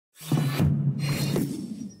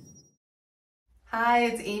Hi,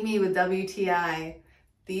 it's Amy with WTI.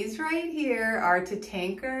 These right here are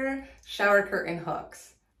Titanker shower curtain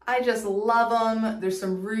hooks. I just love them. There's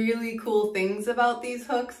some really cool things about these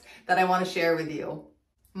hooks that I want to share with you.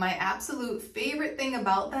 My absolute favorite thing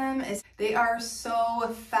about them is they are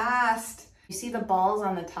so fast. You see the balls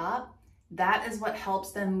on the top? That is what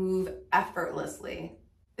helps them move effortlessly.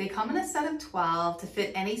 They come in a set of 12 to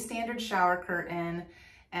fit any standard shower curtain,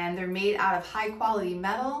 and they're made out of high quality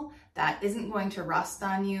metal that isn't going to rust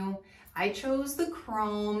on you. I chose the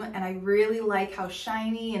chrome and I really like how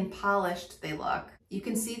shiny and polished they look. You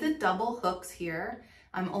can see the double hooks here.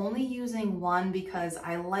 I'm only using one because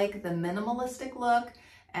I like the minimalistic look,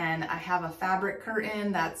 and I have a fabric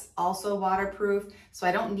curtain that's also waterproof, so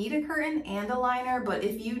I don't need a curtain and a liner, but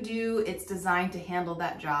if you do, it's designed to handle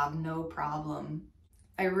that job, no problem.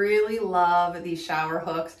 I really love these shower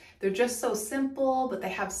hooks. They're just so simple, but they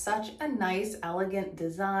have such a nice, elegant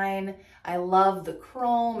design. I love the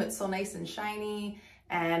chrome, it's so nice and shiny,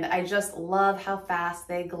 and I just love how fast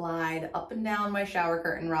they glide up and down my shower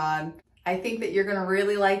curtain rod. I think that you're gonna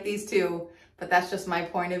really like these too, but that's just my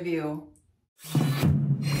point of view.